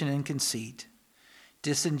ambition and conceit,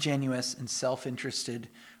 disingenuous and self-interested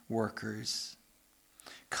workers,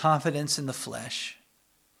 confidence in the flesh,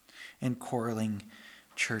 and quarreling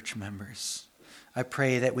church members. I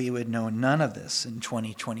pray that we would know none of this in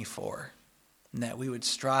 2024, and that we would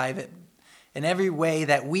strive in every way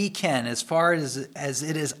that we can, as far as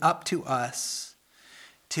it is up to us,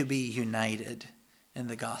 to be united in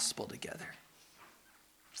the gospel together.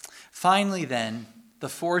 Finally, then, the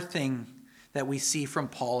 4th thing that we see from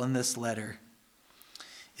Paul in this letter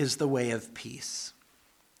is the way of peace.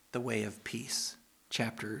 The way of peace.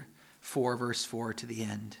 Chapter 4, verse 4 to the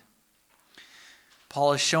end.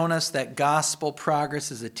 Paul has shown us that gospel progress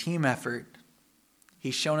is a team effort.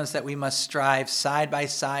 He's shown us that we must strive side by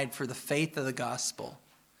side for the faith of the gospel.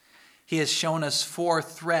 He has shown us 4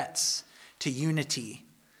 threats to unity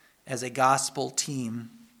as a gospel team.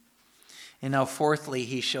 And now, fourthly,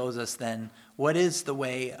 he shows us then, what is the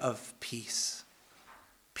way of peace?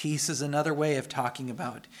 Peace is another way of talking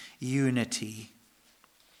about unity.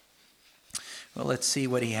 Well, let's see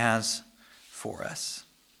what he has for us.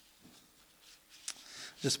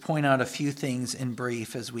 Just point out a few things in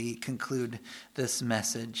brief as we conclude this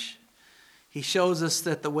message. He shows us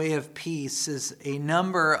that the way of peace is a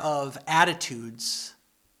number of attitudes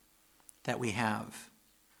that we have.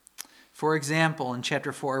 For example, in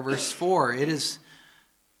chapter 4, verse 4, it is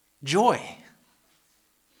joy.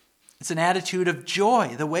 It's an attitude of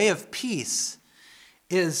joy. The way of peace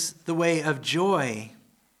is the way of joy.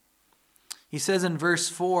 He says in verse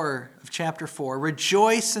 4 of chapter 4,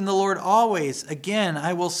 rejoice in the Lord always. Again,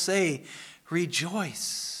 I will say,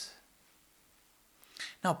 rejoice.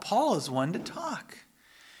 Now, Paul is one to talk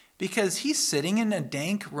because he's sitting in a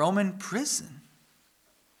dank Roman prison.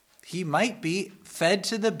 He might be fed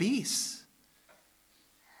to the beasts.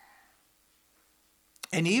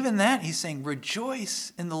 And even that, he's saying,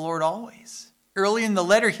 rejoice in the Lord always. Early in the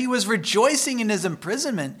letter, he was rejoicing in his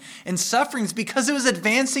imprisonment and sufferings because it was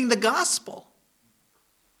advancing the gospel.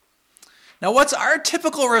 Now, what's our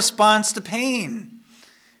typical response to pain?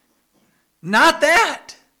 Not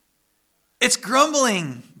that. It's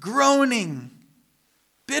grumbling, groaning,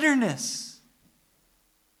 bitterness.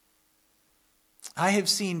 I have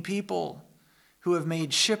seen people who have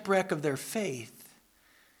made shipwreck of their faith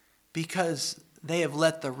because they have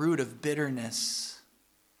let the root of bitterness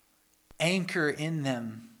anchor in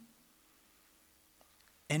them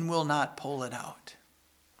and will not pull it out.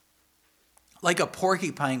 Like a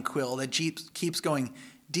porcupine quill that keeps going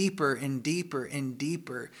deeper and deeper and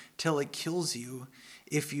deeper till it kills you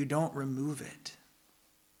if you don't remove it.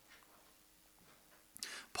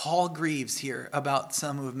 Paul grieves here about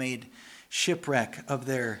some who have made shipwreck of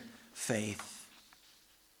their faith.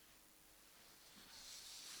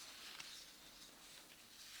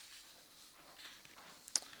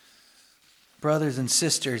 Brothers and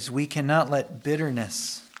sisters, we cannot let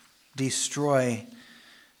bitterness destroy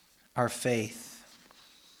our faith.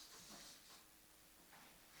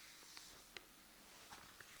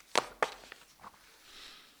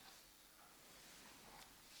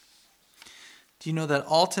 Do you know that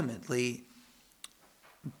ultimately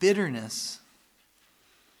bitterness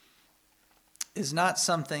is not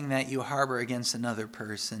something that you harbor against another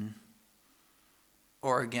person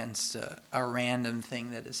or against a random thing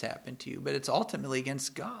that has happened to you, but it's ultimately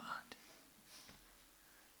against God?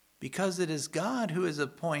 Because it is God who is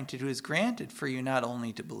appointed, who is granted for you not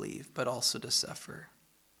only to believe, but also to suffer.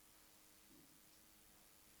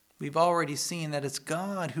 We've already seen that it's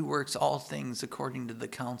God who works all things according to the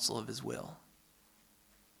counsel of his will.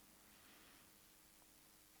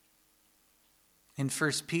 In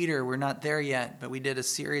 1 Peter, we're not there yet, but we did a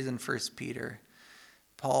series in 1 Peter.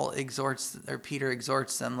 Peter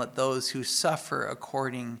exhorts them, let those who suffer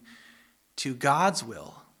according to God's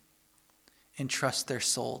will entrust their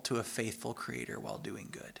soul to a faithful Creator while doing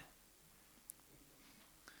good.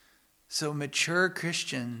 So mature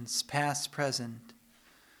Christians, past, present,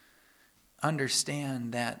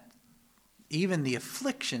 understand that even the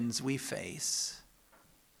afflictions we face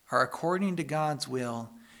are according to God's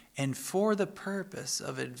will and for the purpose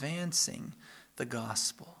of advancing the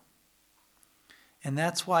gospel. And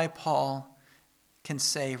that's why Paul can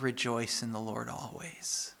say, rejoice in the Lord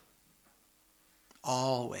always.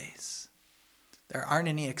 Always. There aren't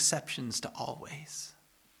any exceptions to always.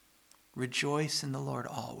 Rejoice in the Lord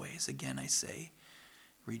always. Again, I say,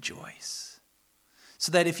 rejoice.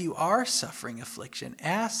 So that if you are suffering affliction,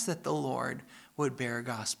 ask that the Lord would bear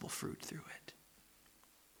gospel fruit through it.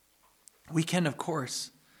 We can, of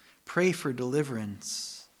course, pray for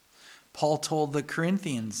deliverance. Paul told the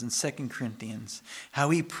Corinthians in 2 Corinthians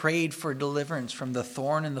how he prayed for deliverance from the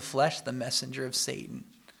thorn in the flesh, the messenger of Satan.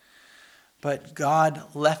 But God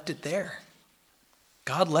left it there.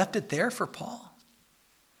 God left it there for Paul.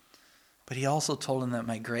 But he also told him that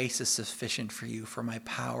my grace is sufficient for you, for my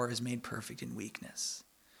power is made perfect in weakness.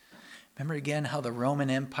 Remember again how the Roman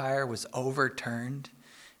Empire was overturned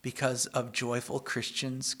because of joyful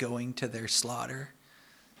Christians going to their slaughter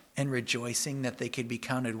and rejoicing that they could be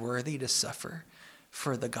counted worthy to suffer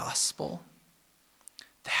for the gospel.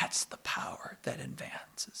 That's the power that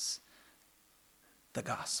advances the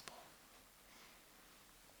gospel.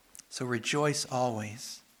 So rejoice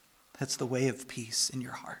always. That's the way of peace in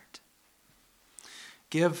your heart.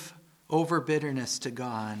 Give over bitterness to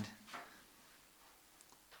God.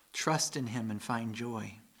 Trust in him and find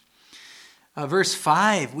joy. Verse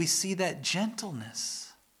 5, we see that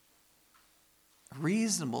gentleness,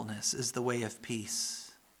 reasonableness is the way of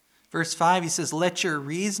peace. Verse 5, he says, let your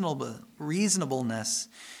reasonableness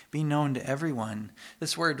be known to everyone.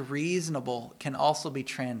 This word reasonable can also be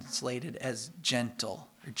translated as gentle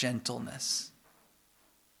or gentleness.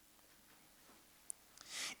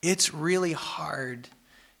 It's really hard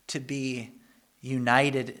to be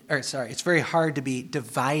it's very hard to be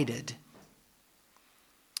divided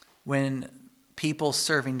when people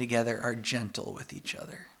serving together are gentle with each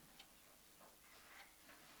other.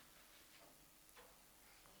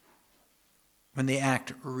 When they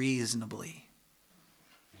act reasonably.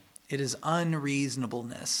 It is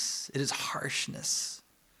unreasonableness, it is harshness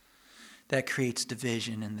that creates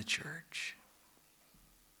division in the church.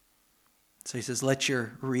 So he says, let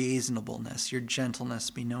your reasonableness, your gentleness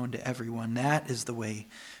be known to everyone. That is the way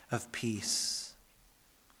of peace.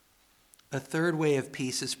 A third way of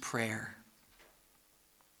peace is prayer.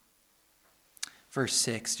 Verse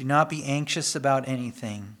 6, do not be anxious about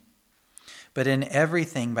anything, but in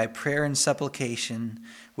everything by prayer and supplication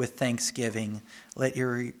with thanksgiving, let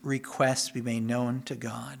your requests be made known to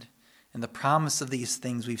God. And the promise of these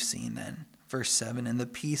things we've seen then. Verse 7, and the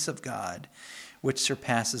peace of God, which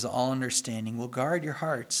surpasses all understanding, will guard your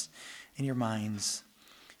hearts and your minds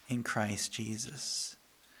in Christ Jesus.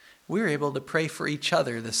 We were able to pray for each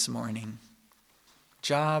other this morning.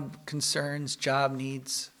 Job concerns, job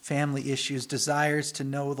needs, family issues, desires to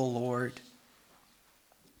know the Lord,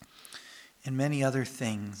 and many other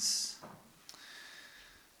things.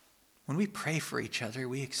 When we pray for each other,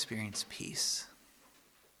 we experience peace.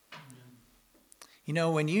 You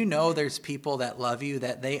know, when you know there's people that love you,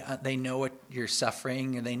 that they know what you're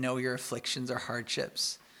suffering, and they know your afflictions or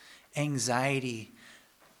hardships, anxiety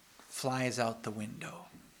flies out the window.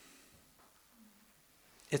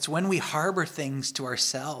 It's when we harbor things to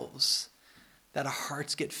ourselves that our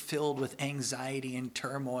hearts get filled with anxiety and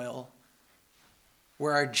turmoil,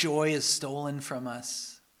 where our joy is stolen from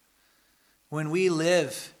us. When we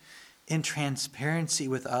live in transparency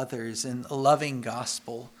with others in a loving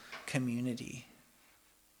gospel community,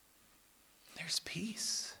 there's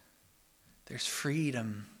peace, there's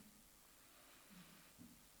freedom,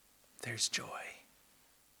 there's joy.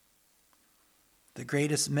 The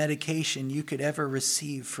greatest medication you could ever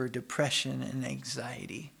receive for depression and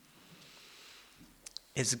anxiety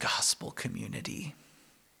is gospel community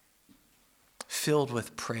filled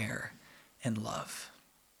with prayer and love.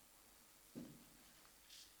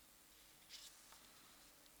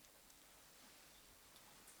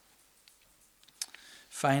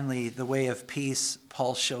 Finally, the way of peace,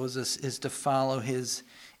 Paul shows us, is to follow his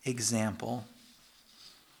example.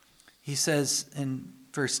 He says in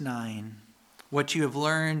verse 9, "What you have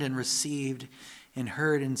learned and received and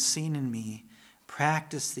heard and seen in me,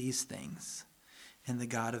 practice these things, and the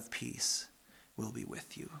God of peace will be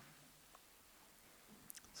with you."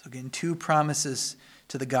 So again, two promises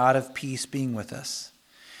to the God of peace being with us.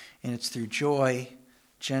 And it's through joy,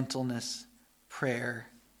 gentleness, prayer,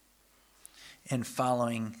 and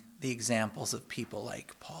following the examples of people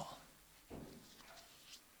like Paul.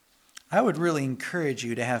 I would really encourage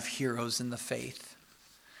you to have heroes in the faith,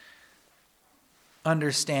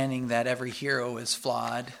 understanding that every hero is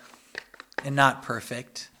flawed and not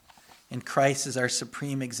perfect, and Christ is our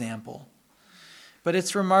supreme example. But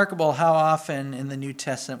it's remarkable how often in the New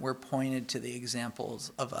Testament we're pointed to the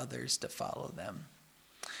examples of others to follow them.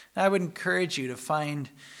 And I would encourage you to find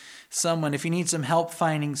someone, if you need some help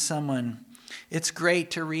finding someone, it's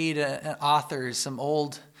great to read authors, some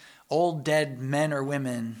old dead men or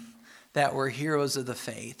women that were heroes of the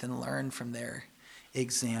faith, and learn from their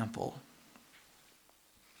example.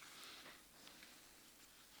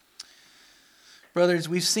 Brothers,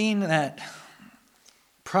 we've seen that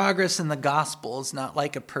progress in the gospel is not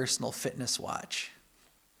like a personal fitness watch,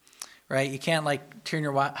 right? You can't turn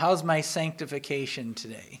your watch, how's my sanctification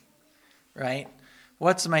today, right?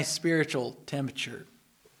 What's my spiritual temperature?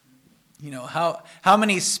 How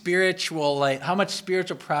much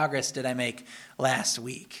spiritual progress did I make last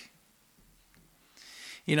week?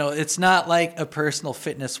 It's not like a personal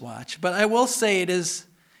fitness watch, but I will say it is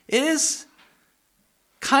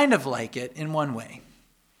kind of like it in one way.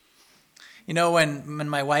 When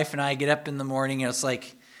my wife and I get up in the morning, it's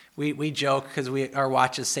like we joke because our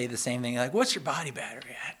watches say the same thing. Like, what's your body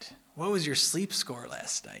battery at? What was your sleep score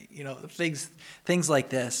last night? Things like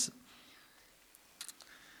this.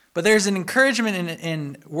 But there's an encouragement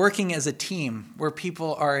in working as a team where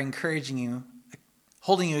people are encouraging you,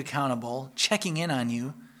 holding you accountable, checking in on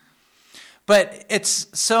you. But it's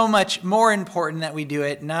so much more important that we do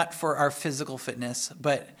it not for our physical fitness,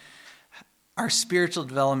 but our spiritual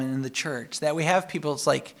development in the church. That we have people, it's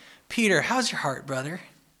like, Peter, how's your heart, brother?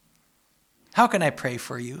 How can I pray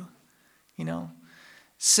for you?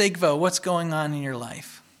 Sigva, what's going on in your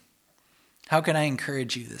life? How can I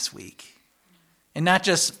encourage you this week? And not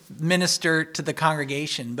just minister to the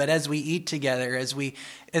congregation, but as we eat together, as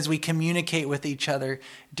we communicate with each other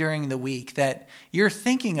during the week, that you're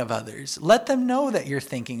thinking of others. Let them know that you're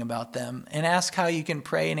thinking about them, and ask how you can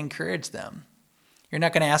pray and encourage them. You're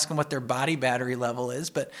not going to ask them what their body battery level is,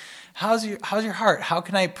 but how's your heart? How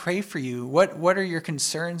can I pray for you? What are your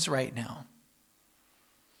concerns right now?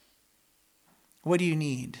 What do you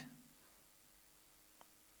need?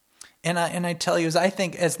 And I tell you, as I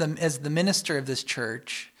think as the minister of this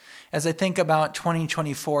church, as I think about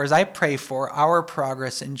 2024, as I pray for our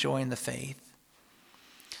progress and joy in the faith,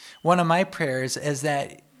 one of my prayers is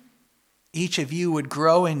that each of you would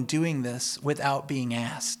grow in doing this without being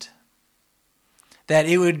asked. That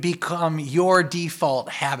it would become your default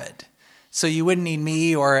habit. So you wouldn't need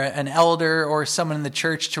me or an elder or someone in the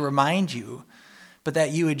church to remind you, but that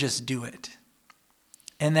you would just do it.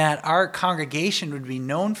 And that our congregation would be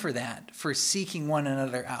known for that, for seeking one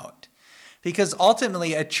another out. Because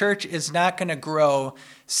ultimately, a church is not going to grow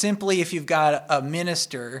simply if you've got a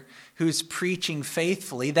minister who's preaching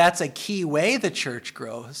faithfully. That's a key way the church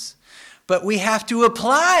grows. But we have to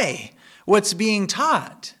apply what's being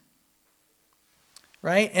taught.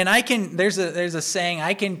 Right? And there's a saying,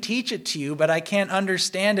 I can teach it to you, but I can't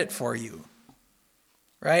understand it for you.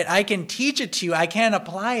 Right? I can teach it to you, I can't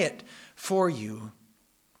apply it for you.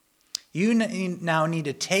 You now need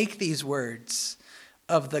to take these words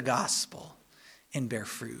of the gospel and bear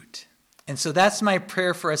fruit. And so that's my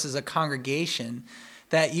prayer for us as a congregation,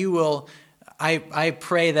 that you will, I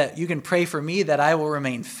pray that you can pray for me that I will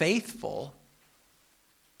remain faithful,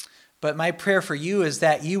 But my prayer for you is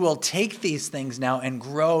that you will take these things now and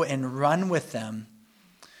grow and run with them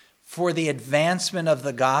for the advancement of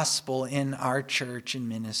the gospel in our church and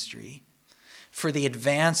ministry, for the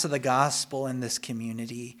advance of the gospel in this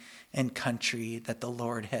community and country that the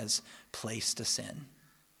Lord has placed us in.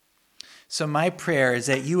 So my prayer is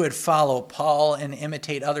that you would follow Paul and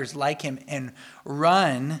imitate others like him and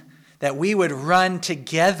run, that we would run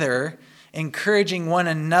together, encouraging one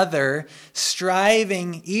another,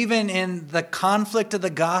 striving even in the conflict of the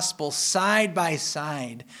gospel side by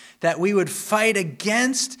side, that we would fight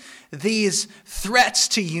against these threats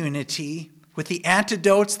to unity with the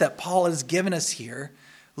antidotes that Paul has given us here,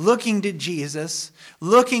 looking to Jesus,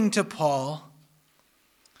 looking to Paul,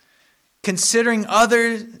 considering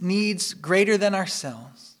other needs greater than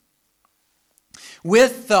ourselves,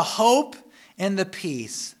 with the hope and the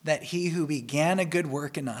peace that he who began a good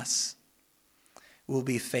work in us will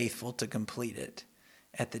be faithful to complete it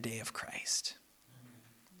at the day of Christ.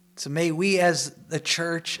 So may we as the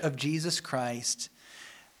church of Jesus Christ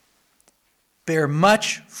bear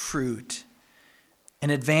much fruit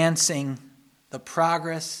in advancing the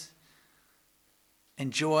progress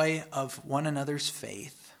and joy of one another's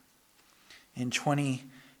faith in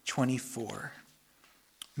 2024.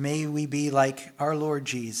 May we be like our Lord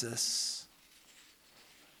Jesus,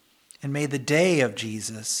 and may the day of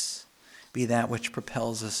Jesus be that which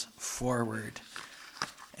propels us forward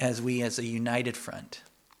as we as a united front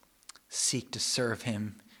seek to serve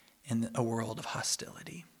him in a world of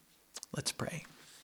hostility. Let's pray.